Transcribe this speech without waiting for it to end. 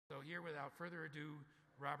hear without further ado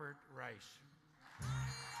Robert Reich.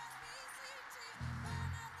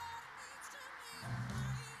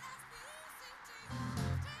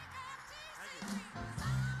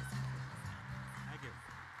 Thank you.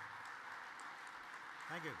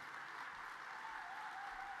 Thank you.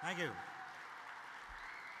 Thank you.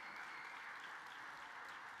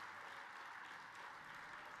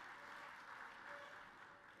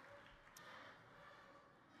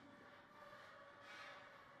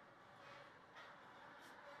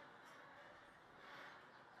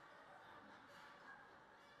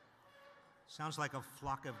 Sounds like a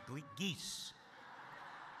flock of geese.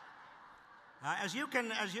 As you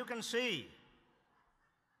can see,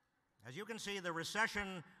 the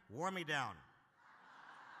recession wore me down.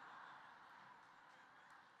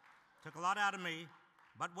 Took a lot out of me,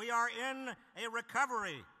 but we are in a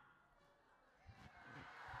recovery.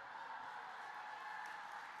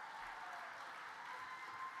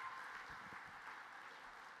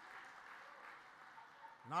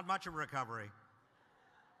 Not much of a recovery.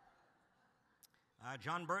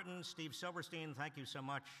 John Burton, Steve Silverstein, thank you so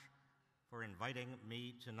much for inviting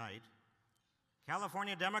me tonight.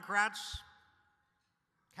 California Democrats,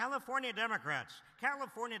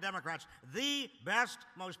 the best,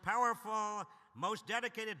 most powerful, most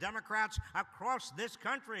dedicated Democrats across this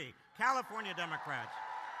country. California Democrats.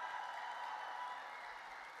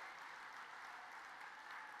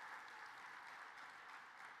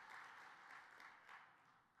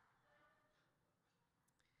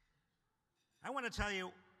 I want to tell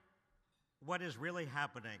you what is really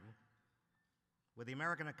happening with the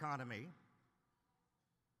American economy.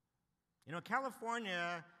 You know,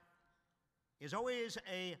 California is always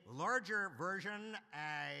a larger version,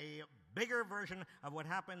 a bigger version of what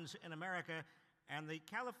happens in America, and the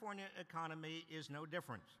California economy is no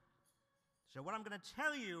different. So what I'm going to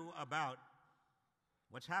tell you about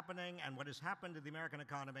what's happening and what has happened to the American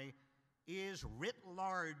economy is writ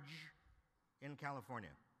large in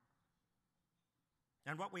California.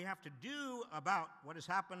 And what we have to do about what has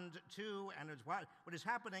happened to and what is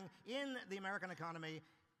happening in the American economy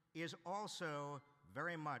is also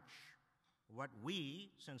very much what we,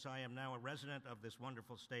 since I am now a resident of this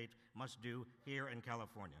wonderful state, must do here in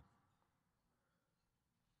California.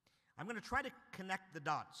 I'm going to try to connect the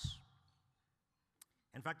dots.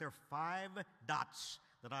 In fact, there are 5 dots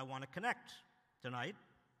that I want to connect tonight.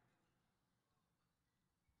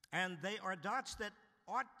 And they are dots that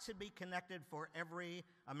ought to be connected for every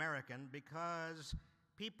American because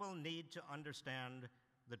people need to understand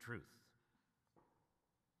the truth.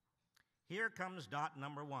 Here comes dot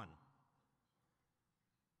number 1.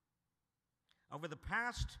 Over the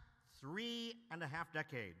past 3.5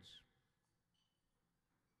 decades,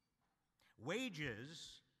 wages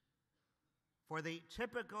for the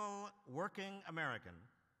typical working American,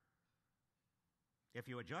 if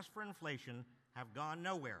you adjust for inflation, have gone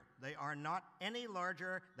nowhere. They are not any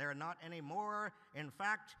larger, they are not any more. In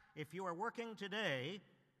fact, if you are working today,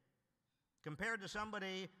 compared to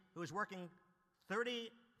somebody who's working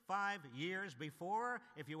 35 years before,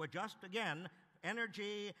 if you adjust again,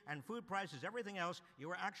 energy and food prices, everything else, you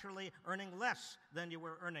are actually earning less than you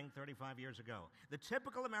were earning 35 years ago. The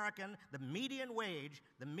typical American, the median wage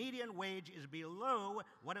is below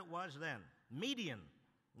what it was then. Median.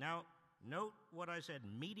 Now, note what I said,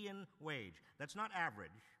 median wage. That's not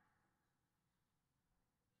average.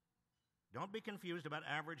 Don't be confused about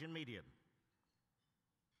average and median.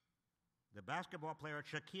 The basketball player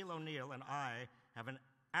Shaquille O'Neal and I have an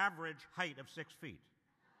average height of 6 feet.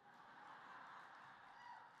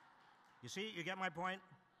 You see, you get my point?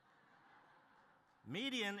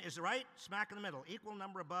 Median is right smack in the middle, equal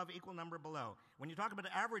number above, equal number below. When you talk about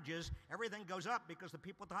averages, everything goes up because the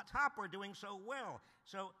people at the top are doing so well.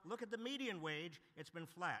 So look at the median wage, it's been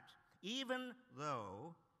flat. Even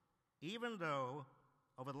though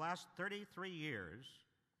over the last 33 years,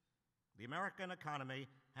 the American economy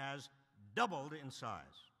has doubled in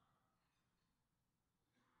size.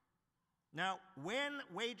 Now, when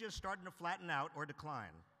wages started to flatten out or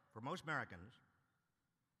decline for most Americans,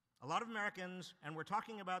 a lot of Americans, and we're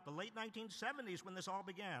talking about the late 1970s when this all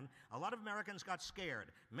began, a lot of Americans got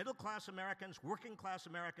scared. Middle-class Americans, working-class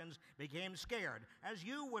Americans became scared, as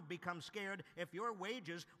you would become scared if your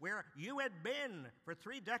wages, where you had been for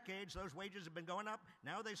 3 decades, those wages have been going up,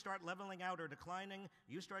 now they start leveling out or declining,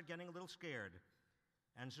 you start getting a little scared.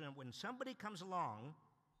 And so when somebody comes along,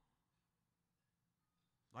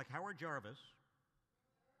 like Howard Jarvis,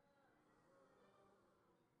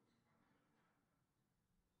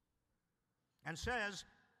 and says,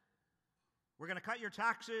 We're going to cut your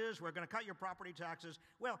taxes. We're going to cut your property taxes.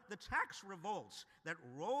 Well, the tax revolts that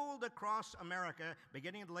rolled across America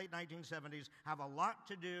beginning in the late 1970s have a lot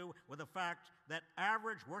to do with the fact that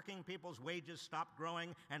average working people's wages stopped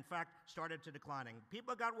growing and, in fact, started to declining.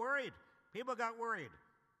 People got worried. People got worried.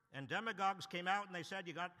 And demagogues came out and they said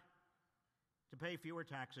you got to pay fewer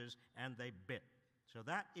taxes, and they bit. So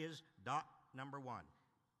that is dot number one.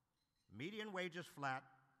 Median wages flat.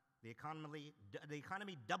 The economy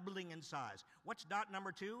doubling in size. What's dot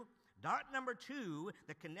number two? Dot number two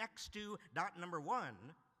that connects to dot number one.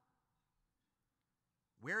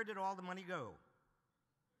 Where did all the money go?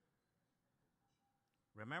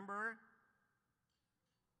 Remember,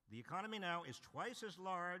 the economy now is twice as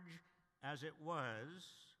large as it was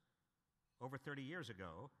over 30 years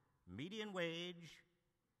ago. Median wage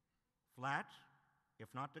flat,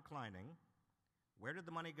 if not declining. Where did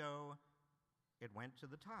the money go? It went to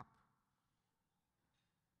the top.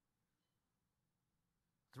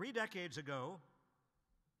 3 decades ago,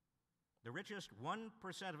 the richest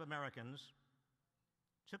 1% of Americans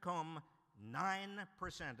took home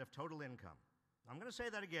 9% of total income. I'm going to say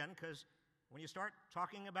that again because when you start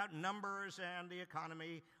talking about numbers and the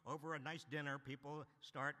economy over a nice dinner, people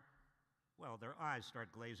start, well, their eyes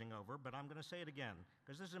start glazing over, but I'm going to say it again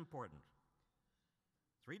because this is important.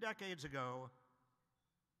 3 decades ago,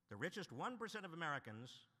 the richest 1% of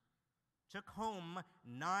Americans took home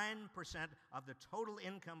 9% of the total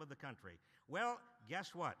income of the country. Well,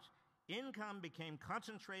 guess what? Income became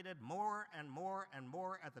concentrated more and more and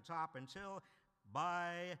more at the top until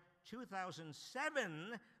by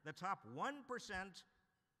 2007, the top 1%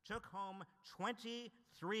 took home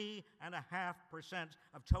 23.5%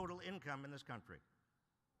 of total income in this country.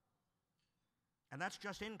 And that's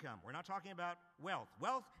just income. We're not talking about wealth.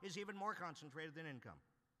 Wealth is even more concentrated than income.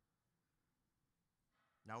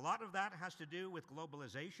 Now, a lot of that has to do with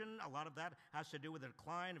globalization. A lot of that has to do with the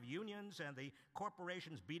decline of unions and the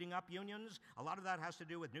corporations beating up unions. A lot of that has to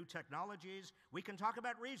do with new technologies. We can talk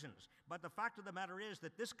about reasons, but the fact of the matter is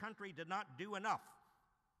that this country did not do enough.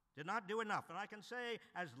 Did not do enough. And I can say,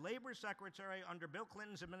 as Labor Secretary under Bill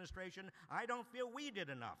Clinton's administration, I don't feel we did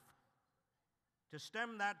enough to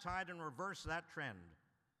stem that tide and reverse that trend.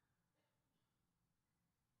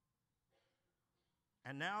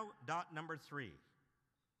 And now, dot number three.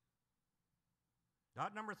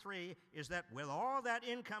 Dot number three is that with all that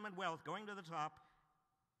income and wealth going to the top,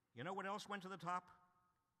 you know what else went to the top?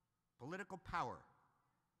 Political power.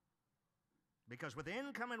 Because with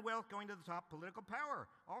income and wealth going to the top, political power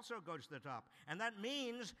also goes to the top. And that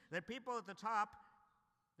means that people at the top,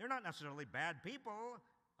 they're not necessarily bad people.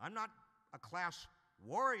 I'm not a class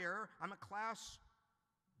warrior, I'm a class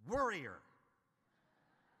worrier.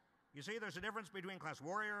 You see, there's a difference between class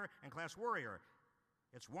warrior and class worrier.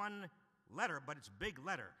 It's one letter, but it's big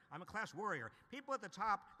letter. I'm a class warrior. People at the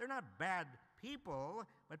top, they're not bad people,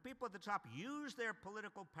 but people at the top use their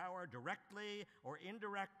political power directly or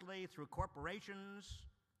indirectly through corporations,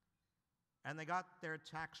 and they got their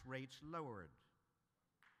tax rates lowered.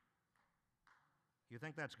 You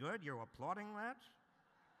think that's good? You're applauding that?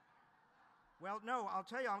 Well, no, I'll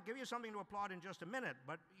tell you, I'll give you something to applaud in just a minute,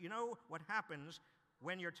 but you know what happens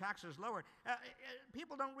when your tax is lowered?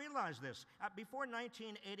 People don't realize this. Before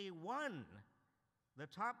 1981, the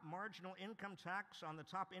top marginal income tax on the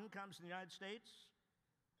top incomes in the United States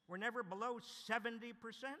were never below 70%.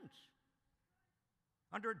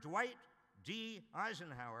 Under Dwight D.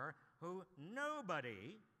 Eisenhower, who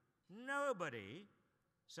nobody,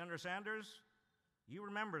 Senator Sanders, you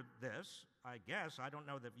remember this, I guess. I don't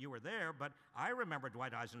know that you were there, but I remember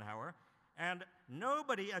Dwight Eisenhower. And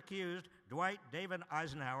nobody accused Dwight David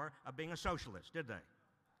Eisenhower of being a socialist, did they?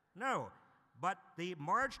 No. But the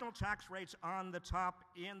marginal tax rates on the top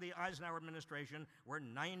in the Eisenhower administration were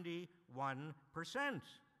 91%.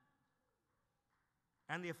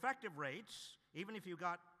 And the effective rates, even if you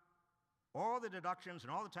got all the deductions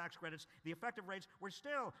and all the tax credits, the effective rates were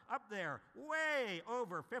still up there, way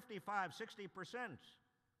over 55, 60%.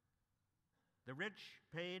 The rich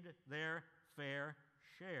paid their fair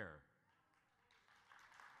share.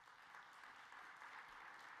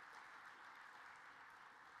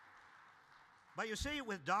 But you see,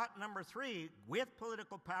 with dot number three, with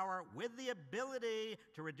political power, with the ability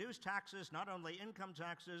to reduce taxes, not only income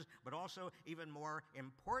taxes, but also, even more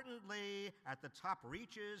importantly, at the top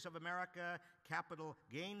reaches of America, capital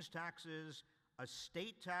gains taxes,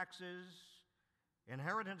 estate taxes,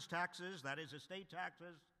 inheritance taxes, that is, estate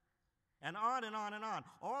taxes, and on and on and on.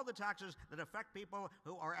 All the taxes that affect people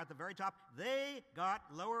who are at the very top, they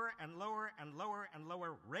got lower and lower and lower and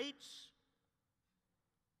lower rates.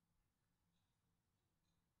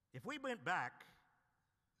 If we went back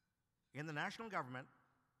in the national government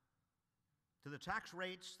to the tax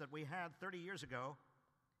rates that we had 30 years ago,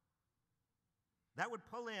 that would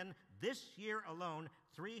pull in, this year alone,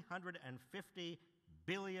 $350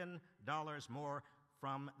 billion more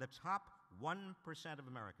from the top 1% of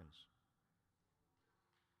Americans.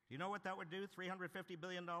 Do you know what that would do, $350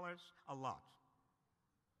 billion? A lot.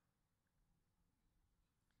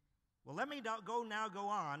 Well, let me go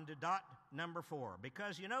on to dot number 4,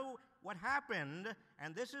 because you know what happened,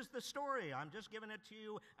 and this is the story. I'm just giving it to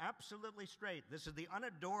you absolutely straight. This is the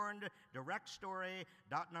unadorned, direct story.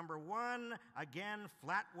 Dot number 1, again,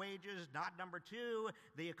 flat wages. Dot number 2,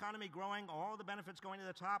 the economy growing, all the benefits going to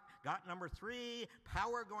the top. Dot number 3,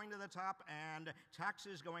 power going to the top and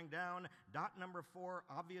taxes going down. Dot number 4,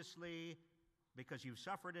 obviously, because you've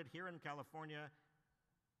suffered it here in California,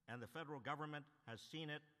 and the federal government has seen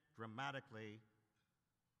it dramatically.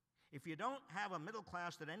 If you don't have a middle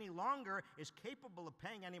class that any longer is capable of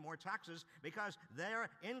paying any more taxes because their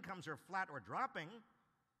incomes are flat or dropping,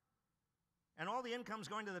 and all the incomes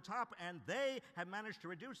going to the top, and they have managed to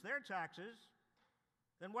reduce their taxes,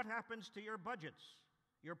 then what happens to your budgets,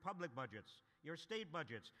 your public budgets, your state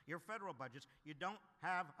budgets, your federal budgets? You don't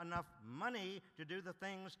have enough money to do the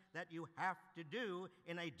things that you have to do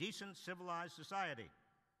in a decent, civilized society.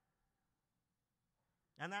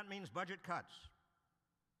 And that means budget cuts.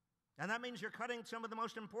 And that means you're cutting some of the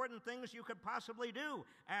most important things you could possibly do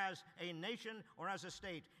as a nation or as a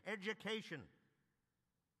state. Education,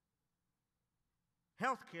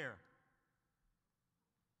 health care,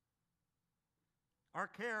 our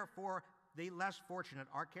care for the less fortunate,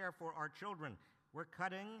 our care for our children. We're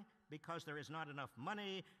cutting because there is not enough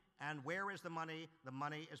money. And where is the money? The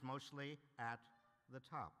money is mostly at the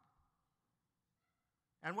top.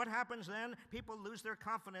 And what happens then? People lose their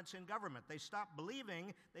confidence in government. They start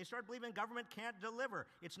believing government can't deliver.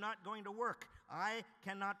 It's not going to work. I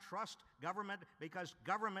cannot trust government because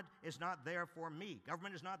government is not there for me.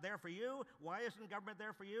 Government is not there for you. Why isn't government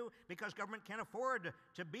there for you? Because government can't afford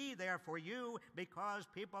to be there for you, because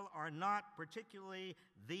people are not, particularly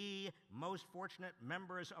the most fortunate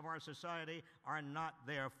members of our society, are not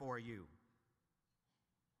there for you.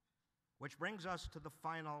 Which brings us to the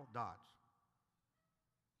final dot.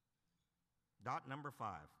 Dot number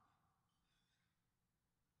 5.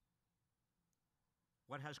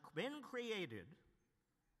 What has been created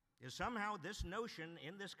is somehow this notion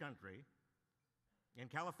in this country, in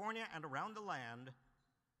California and around the land,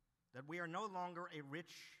 that we are no longer a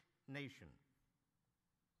rich nation,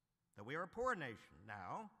 that we are a poor nation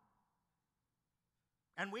now,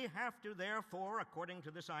 and we have to, therefore, according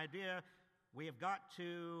to this idea, we have got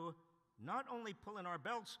to not only pull in our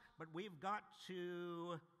belts, but we've got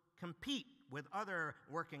to compete with other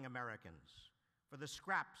working Americans for the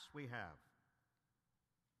scraps we have.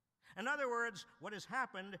 In other words, what has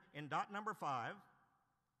happened in dot number 5,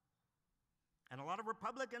 and a lot of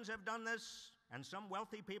Republicans have done this, and some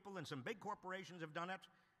wealthy people and some big corporations have done it,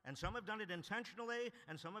 and some have done it intentionally,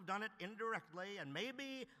 and some have done it indirectly, and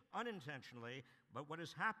maybe unintentionally. But what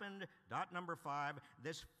has happened, dot number 5,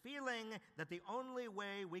 this feeling that the only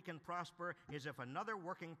way we can prosper is if another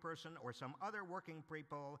working person or some other working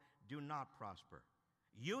people do not prosper.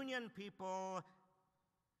 Union people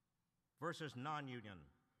versus non-union.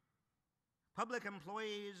 Public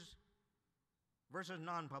employees versus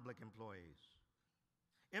non-public employees.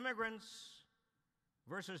 Immigrants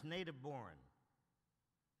versus native-born.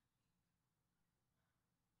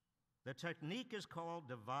 The technique is called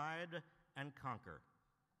divide and conquer.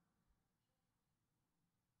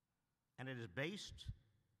 And it is based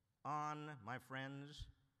on, my friends,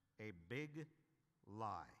 a big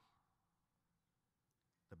lie.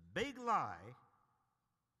 The big lie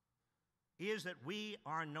is that we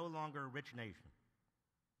are no longer a rich nation.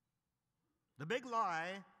 The big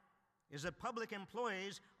lie is that public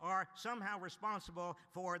employees are somehow responsible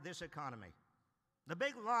for this economy. The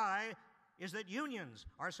big lie is that unions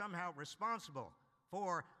are somehow responsible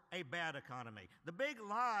for a bad economy. The big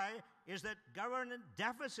lie is that government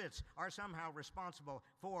deficits are somehow responsible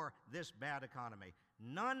for this bad economy.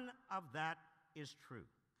 None of that is true.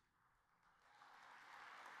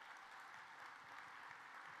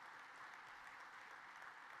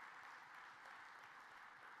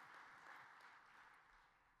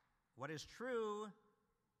 What is true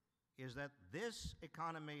is that this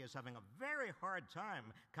economy is having a very hard time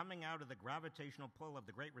coming out of the gravitational pull of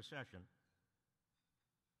the Great Recession.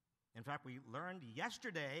 In fact, we learned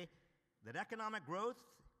yesterday that economic growth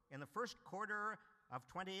in the first quarter of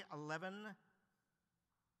 2011,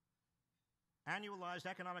 annualized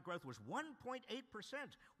economic growth was 1.8%.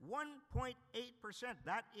 1.8%.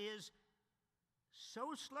 That is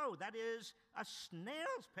So slow. That is a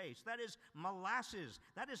snail's pace. That is molasses.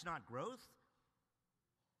 That is not growth.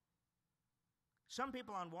 Some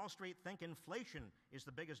people on Wall Street think inflation is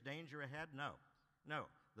the biggest danger ahead. No.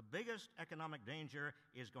 The biggest economic danger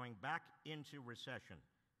is going back into recession.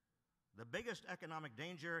 The biggest economic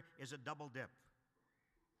danger is a double dip.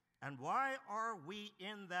 And why are we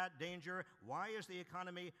in that danger? Why is the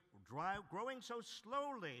economy growing so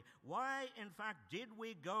slowly? Why, in fact, did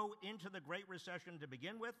we go into the Great Recession to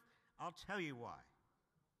begin with? I'll tell you why.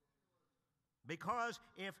 Because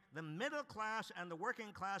if the middle class and the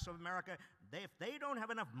working class of America, if they don't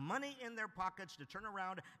have enough money in their pockets to turn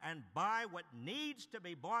around and buy what needs to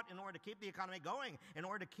be bought in order to keep the economy going, in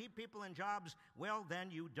order to keep people in jobs, well,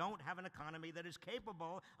 then you don't have an economy that is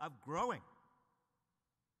capable of growing.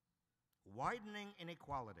 Widening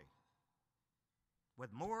inequality,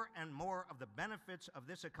 with more and more of the benefits of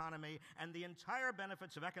this economy and the entire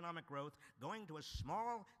benefits of economic growth going to a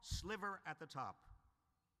small sliver at the top,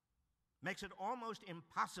 makes it almost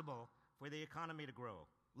impossible for the economy to grow,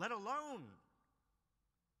 let alone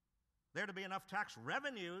there to be enough tax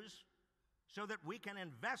revenues so that we can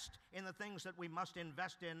invest in the things that we must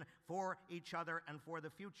invest in for each other and for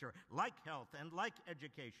the future, like health and like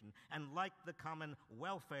education and like the common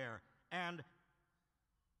welfare and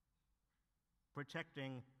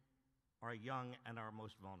protecting our young and our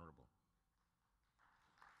most vulnerable.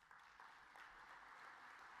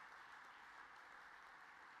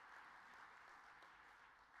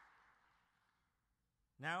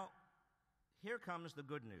 Now, here comes the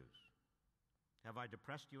good news. Have I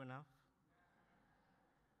depressed you enough?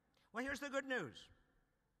 Well, here's the good news.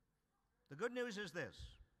 The good news is this,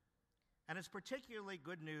 and it's particularly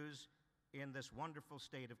good news in this wonderful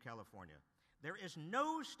state of California. There is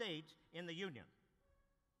no state in the Union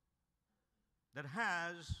that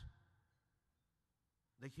has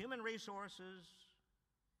the human resources,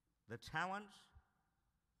 the talent,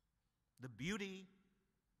 the beauty,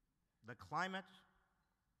 the climate,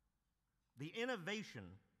 the innovation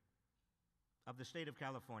of the state of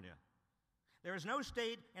California. There is no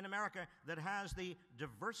state in America that has the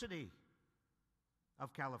diversity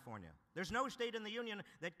of California. There's no state in the Union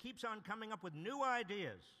that keeps on coming up with new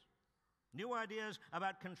ideas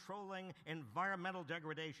about controlling environmental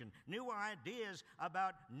degradation, new ideas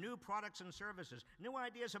about new products and services, new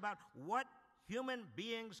ideas about what human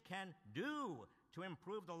beings can do to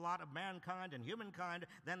improve the lot of mankind and humankind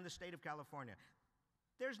than the state of California.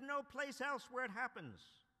 There's no place else where it happens.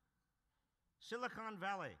 Silicon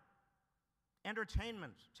Valley,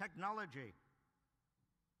 entertainment, technology,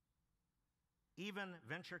 even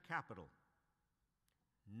venture capital.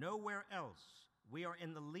 Nowhere else. We are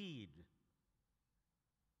in the lead.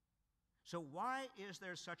 So why is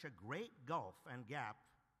there such a great gulf and gap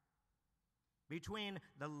between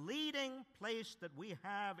the leading place that we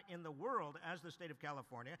have in the world as the state of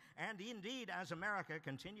California, and indeed as America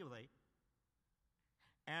continually,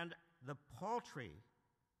 and the paltry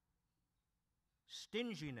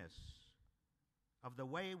stinginess of the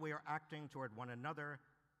way we are acting toward one another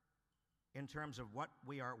in terms of what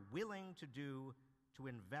we are willing to do to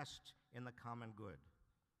invest in the common good?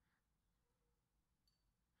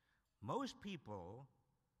 Most people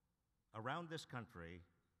around this country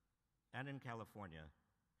and in California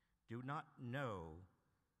do not know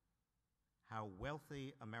how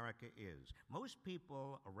wealthy America is. Most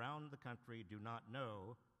people around the country do not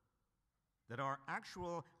know that our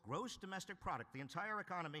actual gross domestic product, the entire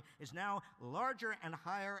economy, is now larger and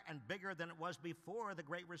higher and bigger than it was before the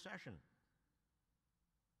Great Recession.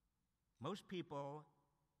 Most people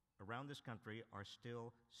around this country are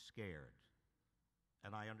still scared,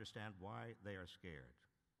 and I understand why they are scared.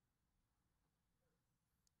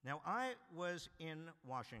 Now, I was in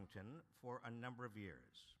Washington for a number of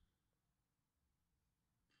years,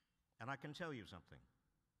 and I can tell you something.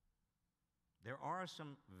 There are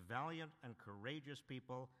some valiant and courageous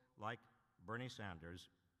people like Bernie Sanders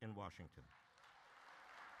in Washington.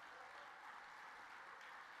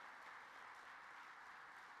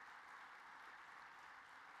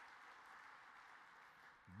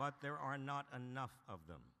 But there are not enough of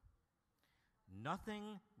them.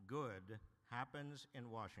 Nothing good happens in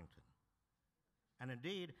Washington. And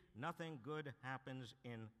indeed, nothing good happens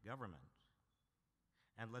in government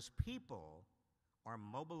unless people are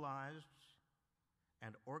mobilized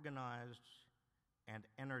and organized and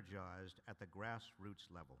energized at the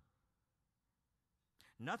grassroots level.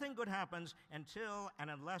 Nothing good happens until and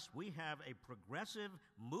unless we have a progressive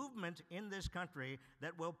movement in this country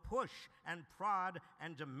that will push and prod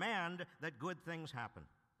and demand that good things happen.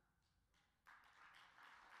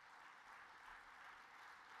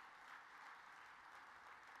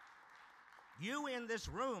 You in this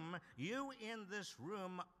room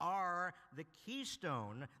are the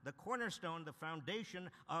keystone, the cornerstone, the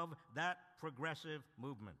foundation of that progressive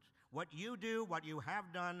movement. What you do, what you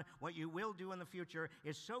have done, what you will do in the future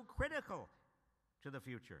is so critical to the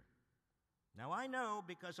future. Now, I know,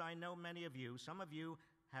 because I know many of you, some of you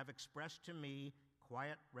have expressed to me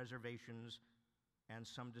quiet reservations and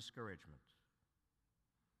some discouragement.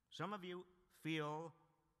 Some of you feel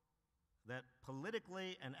that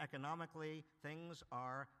politically and economically things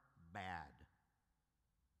are bad.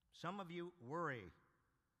 Some of you worry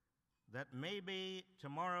that maybe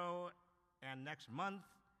tomorrow and next month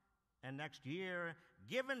and next year,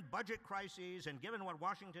 given budget crises and given what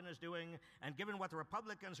Washington is doing and given what the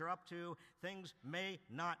Republicans are up to, things may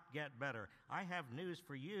not get better. I have news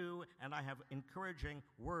for you, and I have encouraging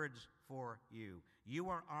words for you. You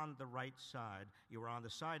are on the right side. You are on the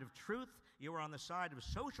side of truth. You are on the side of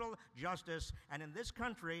social justice. And in this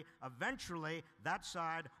country, eventually, that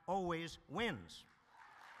side always wins.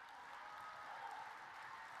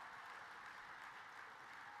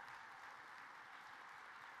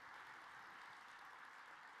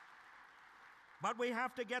 But we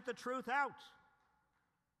have to get the truth out.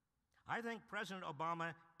 I think President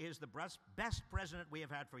Obama is the best president we have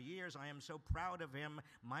had for years. I am so proud of him.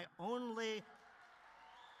 My only...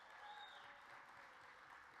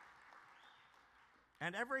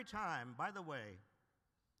 And every time, by the way,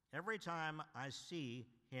 every time I see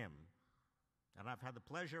him, and I've had the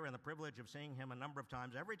pleasure and the privilege of seeing him a number of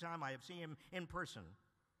times, every time I have seen him in person,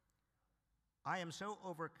 I am so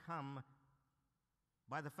overcome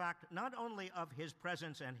by the fact not only of his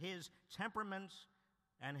presence and his temperament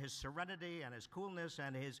and his serenity and his coolness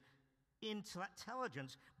and his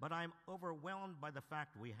intelligence, but I'm overwhelmed by the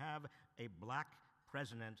fact we have a black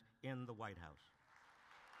president in the White House.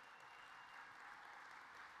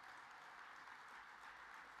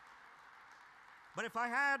 But if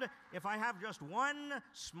I have just one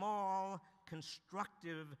small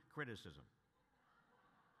constructive criticism,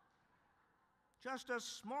 just a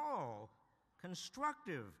small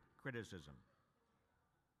constructive criticism,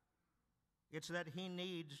 it's that he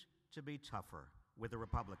needs to be tougher with the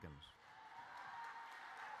Republicans.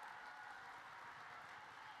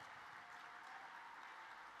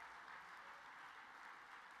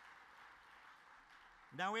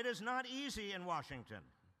 Now, it is not easy in Washington.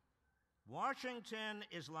 Washington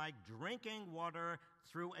is like drinking water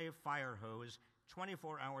through a fire hose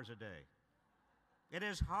 24 hours a day. It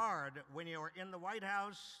is hard when you're in the White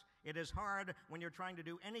House. It is hard when you're trying to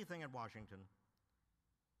do anything in Washington.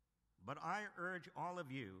 But I urge all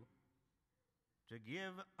of you to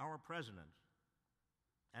give our president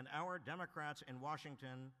and our Democrats in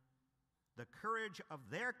Washington the courage of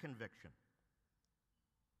their conviction.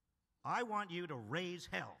 I want you to raise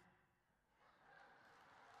hell.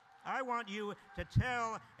 I want you to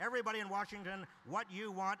tell everybody in Washington what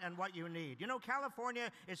you want and what you need. You know,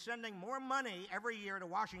 California is sending more money every year to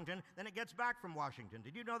Washington than it gets back from Washington.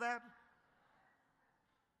 Did you know that?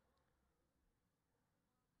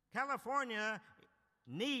 California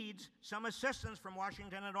needs some assistance from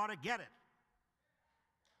Washington and ought to get it.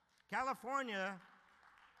 California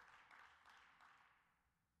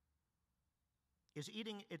is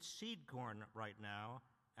eating its seed corn right now,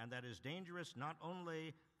 and that is dangerous not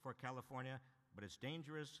only for California, but it's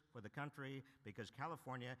dangerous for the country because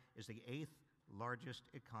California is the 8th largest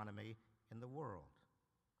economy in the world.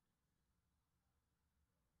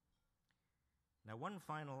 Now, one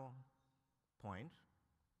final point,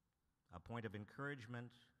 a point of encouragement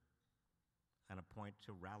and a point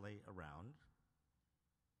to rally around.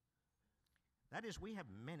 That is, we have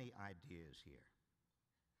many ideas here.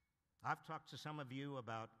 I've talked to some of you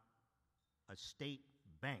about a state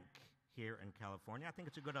bank here in California. I think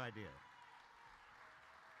it's a good idea.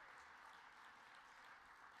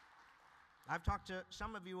 I've talked to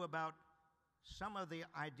some of you about some of the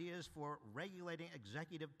ideas for regulating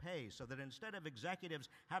executive pay so that instead of executives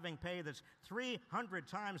having pay that's 300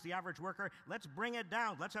 times the average worker, let's bring it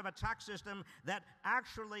down. Let's have a tax system that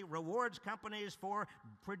actually rewards companies for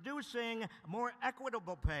producing more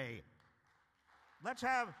equitable pay. Let's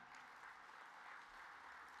have...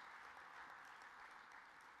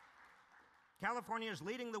 California is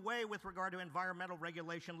leading the way with regard to environmental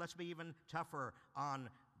regulation. Let's be even tougher on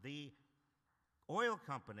the oil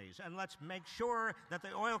companies, and let's make sure that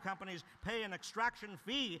the oil companies pay an extraction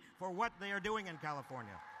fee for what they are doing in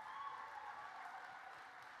California.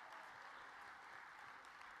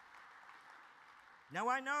 Now,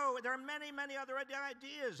 I know there are many, many other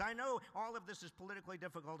ideas. I know all of this is politically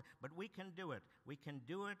difficult, but we can do it. We can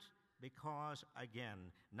do it because,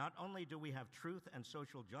 again, not only do we have truth and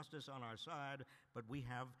social justice on our side, but we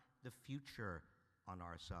have the future on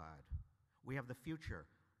our side. We have the future.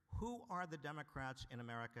 Who are the Democrats in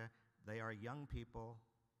America? They are young people,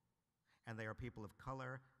 and they are people of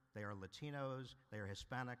color. They are Latinos. They are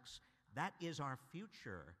Hispanics. That is our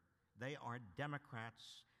future. They are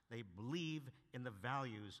Democrats. They believe in the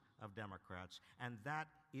values of Democrats, and that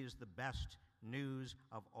is the best news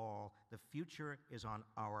of all. The future is on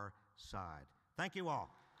our side. Thank you all.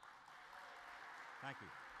 Thank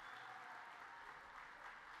you.